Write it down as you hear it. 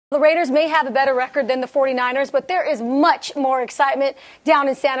The Raiders may have a better record than the 49ers, but there is much more excitement down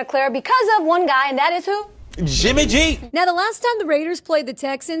in Santa Clara because of one guy, and that is who? Jimmy G. Now, the last time the Raiders played the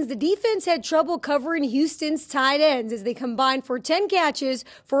Texans, the defense had trouble covering Houston's tight ends as they combined for 10 catches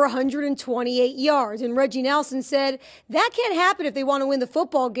for 128 yards. And Reggie Nelson said that can't happen if they want to win the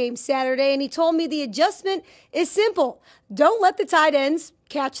football game Saturday. And he told me the adjustment is simple. Don't let the tight ends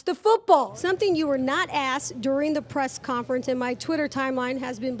catch the football. Something you were not asked during the press conference, and my Twitter timeline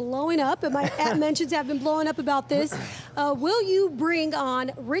has been blowing up, and my mentions have been blowing up about this. Will you bring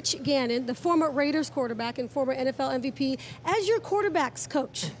on Rich Gannon, the former Raiders quarterback and former NFL MVP, as your quarterback's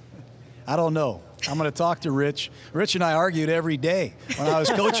coach? I don't know. I'm going to talk to Rich. Rich and I argued every day when I was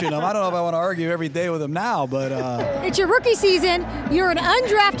coaching him. I don't know if I want to argue every day with him now, but... It's your rookie season. You're an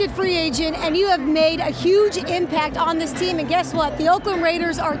undrafted free agent, and you have made a huge impact on this team. And guess what? The Oakland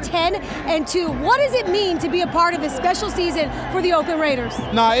Raiders are 10-2. What does it mean to be a part of this special season for the Oakland Raiders?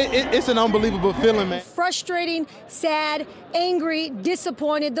 Nah, it's an unbelievable feeling, man. Frustrating, sad, angry,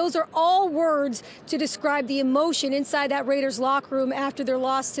 disappointed. Those are all words to describe the emotion inside that Raiders locker room after their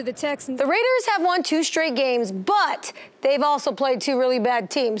loss to the Texans. The Raiders have won 2 straight games, but they've also played 2 really bad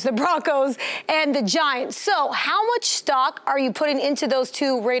teams, the Broncos and the Giants. So how much stock are you putting into those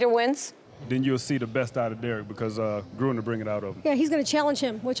 2 Raider wins? Then you'll see the best out of Derek because Gruden will bring it out of him. Yeah, he's going to challenge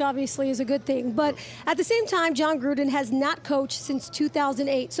him, which obviously is a good thing. But at the same time, John Gruden has not coached since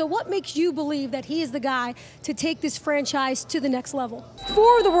 2008. So what makes you believe that he is the guy to take this franchise to the next level?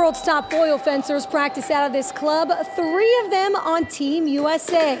 4 of the world's top foil fencers practice out of this club, 3 of them on Team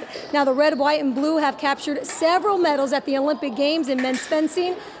USA. Now, the red, white, and blue have captured several medals at the Olympic Games in men's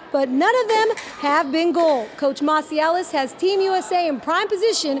fencing, but none of them have been gold. Coach Macialis has Team USA in prime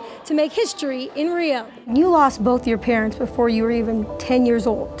position to make history in Rio. You lost both your parents before you were even 10 years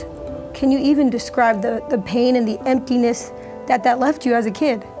old. Can you even describe the pain and the emptiness that left you as a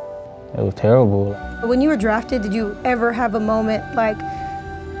kid? It was terrible. When you were drafted, did you ever have a moment like,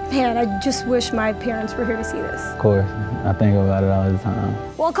 man, I just wish my parents were here to see this? Of course. I think about it all the time.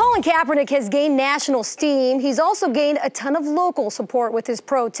 While Colin Kaepernick has gained national steam, he's also gained a ton of local support with his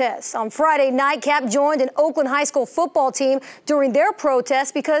protests. On Friday night, Cap joined an Oakland high school football team during their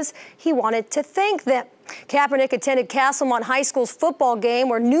protest because he wanted to thank them. Kaepernick attended Castlemont High School's football game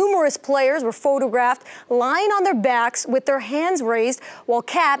where numerous players were photographed lying on their backs with their hands raised while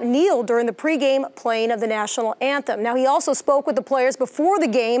Cap kneeled during the pregame playing of the national anthem. Now, he also spoke with the players before the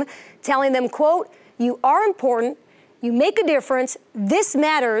game, telling them, quote, "You are important. You make a difference. This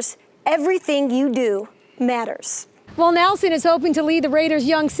matters. Everything you do matters." Well, Nelson is hoping to lead the Raiders'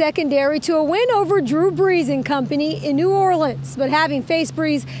 young secondary to a win over Drew Brees and company in New Orleans. But having faced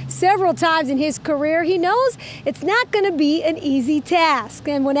Brees several times in his career, he knows it's not going to be an easy task.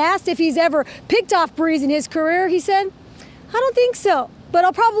 And when asked if he's ever picked off Brees in his career, he said, "I don't think so, but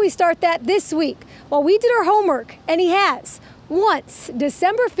I'll probably start that this week." Well, we did our homework, and he has. Once,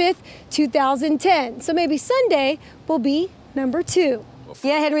 December 5th, 2010. So maybe Sunday will be number 2.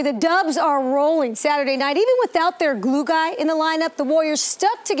 Yeah, Henry, the Dubs are rolling Saturday night. Even without their glue guy in the lineup, the Warriors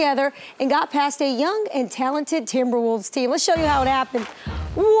stuck together and got past a young and talented Timberwolves team. Let's show you how it happened.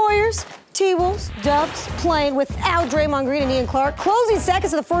 Warriors, T-Wolves, Dubs playing without Draymond Green and Ian Clark. Closing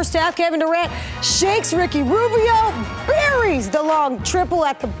seconds of the first half, Kevin Durant shakes Ricky Rubio, buries the long triple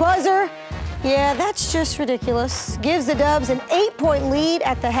at the buzzer. Yeah, that's just ridiculous. Gives the Dubs an 8-point lead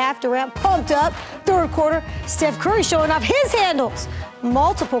at the half. Durant pumped up. Third quarter, Steph Curry showing off his handles.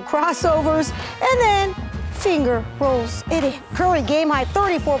 Multiple crossovers, and then finger rolls it in. Curry game high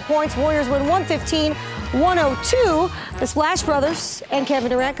 34 points. Warriors win 115-102. The Splash Brothers and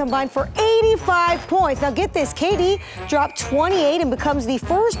Kevin Durant combined for 85 points. Now get this, KD dropped 28 and becomes the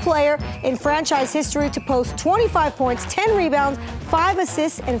first player in franchise history to post 25 points, 10 rebounds, 5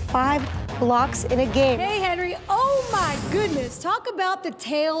 assists, and 5 blocks in a game. Hey, Henry, oh my goodness. Talk about the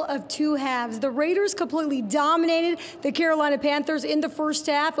tale of 2 halves. The Raiders completely dominated the Carolina Panthers in the first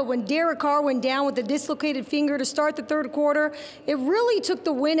half, but when Derek Carr went down with a dislocated finger to start the third quarter, it really took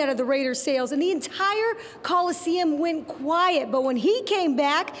the wind out of the Raiders' sails, and the entire Coliseum went quiet. But when he came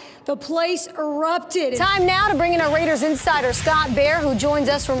back, the place erupted. Time now to bring in our Raiders insider, Scott Bair, who joins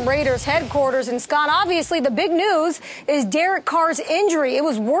us from Raiders headquarters. And Scott, obviously the big news is Derek Carr's injury. It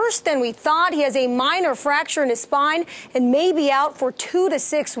was worse than we thought. He has a minor fracture in his spine and may be out for 2 to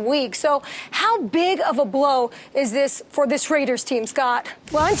 6 weeks. So how big of a blow is this for this Raiders team, Scott?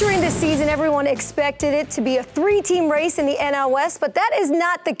 Well, entering this season, everyone expected it to be a 3-team race in the NL West, but that is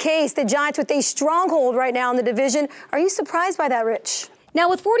not the case. The Giants with a stronghold right now in the division. Are you surprised by that, Rich? Now,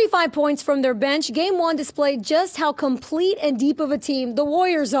 with 45 points from their bench, Game 1 displayed just how complete and deep of a team the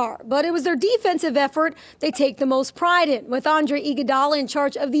Warriors are. But it was their defensive effort they take the most pride in, with Andre Iguodala in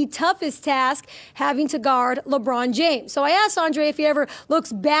charge of the toughest task, having to guard LeBron James. So I asked Andre if he ever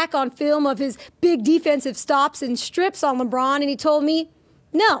looks back on film of his big defensive stops and strips on LeBron, and he told me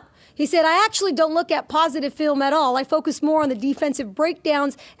no. He said, I actually don't look at positive film at all. I focus more on the defensive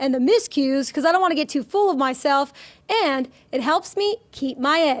breakdowns and the miscues because I don't want to get too full of myself, and it helps me keep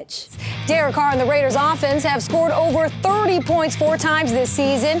my edge. Derek Carr and the Raiders offense have scored over 30 points 4 times this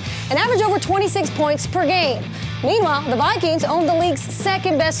season and average over 26 points per game. Meanwhile, the Vikings own the league's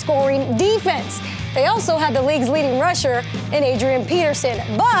second best scoring defense. They also had the league's leading rusher in Adrian Peterson.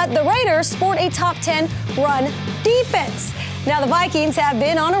 But the Raiders sport a top 10 run defense. Now, the Vikings have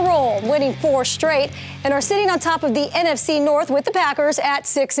been on a roll, winning 4 straight, and are sitting on top of the NFC North with the Packers at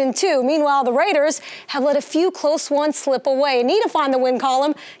 6-2. Meanwhile, the Raiders have let a few close ones slip away and need to find the win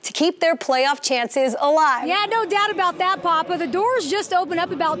column to keep their playoff chances alive. Yeah, no doubt about that, Papa. The doors just opened up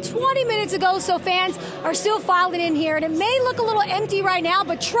about 20 minutes ago, so fans are still filing in here. And it may look a little empty right now,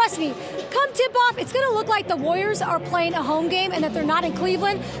 but trust me, come tip-off, it's going to look like the Warriors are playing a home game and that they're not in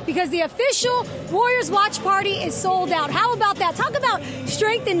Cleveland because the official Warriors watch party is sold out. How about that? Talk about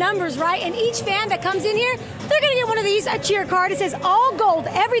strength in numbers, right? And each fan that comes in here, they're going to get one of these, a cheer card. It says all gold,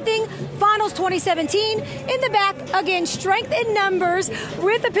 everything Finals 2017. In the back, again, strength in numbers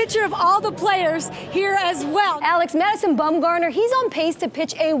with a picture of all the players here as well. Alex, Madison Bumgarner, he's on pace to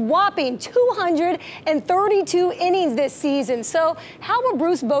pitch a whopping 232 innings this season. So how will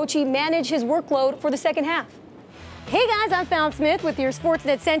Bruce Bochy manage his workload for the second half? Hey guys, I'm Fallon Smith with your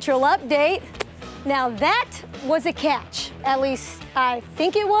Sportsnet Central update. Now that was a catch, at least I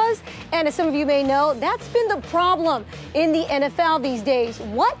think it was, and as some of you may know, that's been the problem in the NFL these days.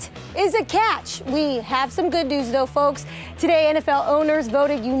 What is a catch? We have some good news though, folks. Today, NFL owners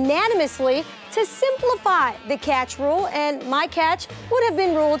voted unanimously to simplify the catch rule, and my catch would have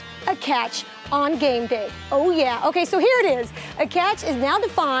been ruled a catch on game day. Oh yeah, okay, so here it is. A catch is now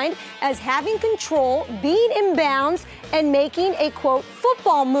defined as having control, being in bounds, and making a, quote,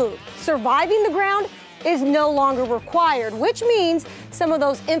 football move. Surviving the ground is no longer required, which means some of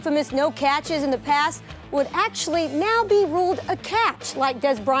those infamous no catches in the past would actually now be ruled a catch, like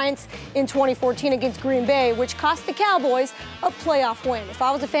Des Bryant's in 2014 against Green Bay, which cost the Cowboys a playoff win. If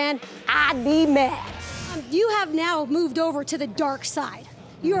I was a fan, I'd be mad. You have now moved over to the dark side.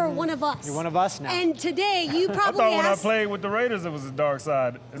 You are one of us. You're one of us now. And today you probably I thought when I played with the Raiders, it was the dark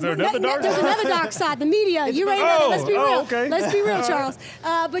side. Is there another dark side? There's another dark side, the media. You ready? Let's be real. Okay. Let's be real, Charles.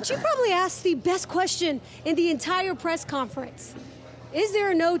 But you probably asked the best question in the entire press conference. Is there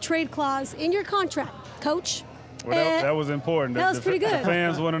a no trade clause in your contract, Coach? Well, that was important. That was pretty good. The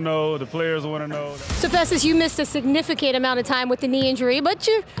fans want to know. The players want to know. So, Festus, you missed a significant amount of time with the knee injury, but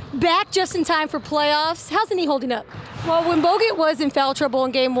you're back just in time for playoffs. How's the knee holding up? Well, when Bogut was in foul trouble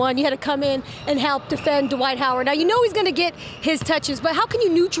in Game 1, you had to come in and help defend Dwight Howard. Now, you know he's going to get his touches, but how can you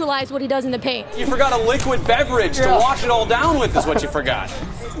neutralize what he does in the paint? You forgot a liquid beverage to wash it all down with is what you forgot.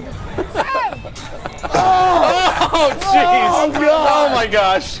 Oh, jeez. Oh, my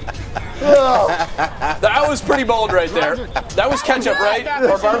gosh. That was pretty bold right there. That was ketchup, right?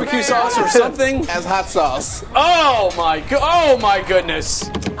 Or barbecue sauce or something? As hot sauce. Oh my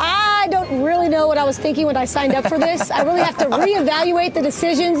goodness. I don't really know what I was thinking when I signed up for this. I really have to reevaluate the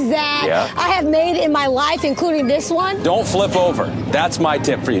decisions that I have made in my life, including this one. Don't flip over. That's my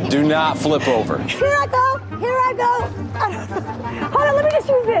tip for you. Do not flip over. Here I go. Here I go. Hold on, let me just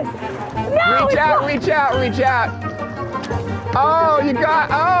use this. No, reach out, reach out, reach out. Oh, you got,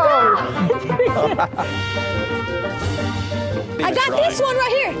 I got this one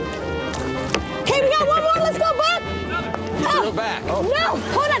right here. Okay, we got one more. Let's go, Bob. Throw it back. No,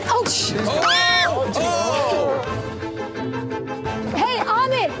 hold on. Oh, Hey,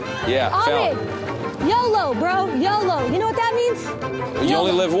 Ahmed. Yeah, Ahmed. YOLO, bro. YOLO. You know what that means? You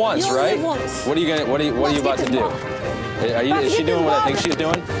only live once, you right? Only live once. What are you about to do? Is she doing what I think she's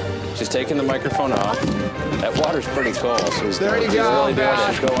doing? She's taking the microphone off. That water's pretty cold. So there you go. Really doing it.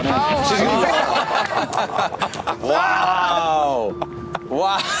 She's going in. Wow.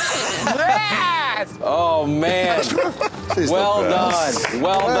 Wow. Yes! Oh, man. Well done.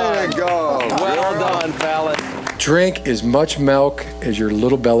 Well done. There you go. Well done, Fallon. Drink as much milk as your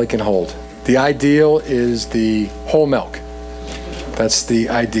little belly can hold. The ideal is the whole milk. That's the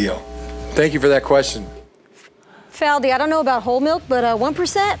ideal. Thank you for that question. Faldy, I don't know about whole milk, but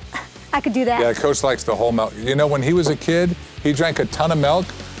 1%, I could do that. Yeah, Coach likes the whole milk. You know, when he was a kid, he drank a ton of milk,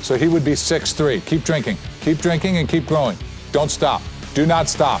 so he would be 6'3". Keep drinking. Keep drinking and keep growing. Don't stop. Do not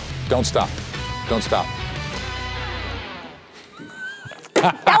stop. Don't stop. Don't stop.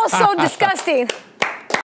 That was so disgusting.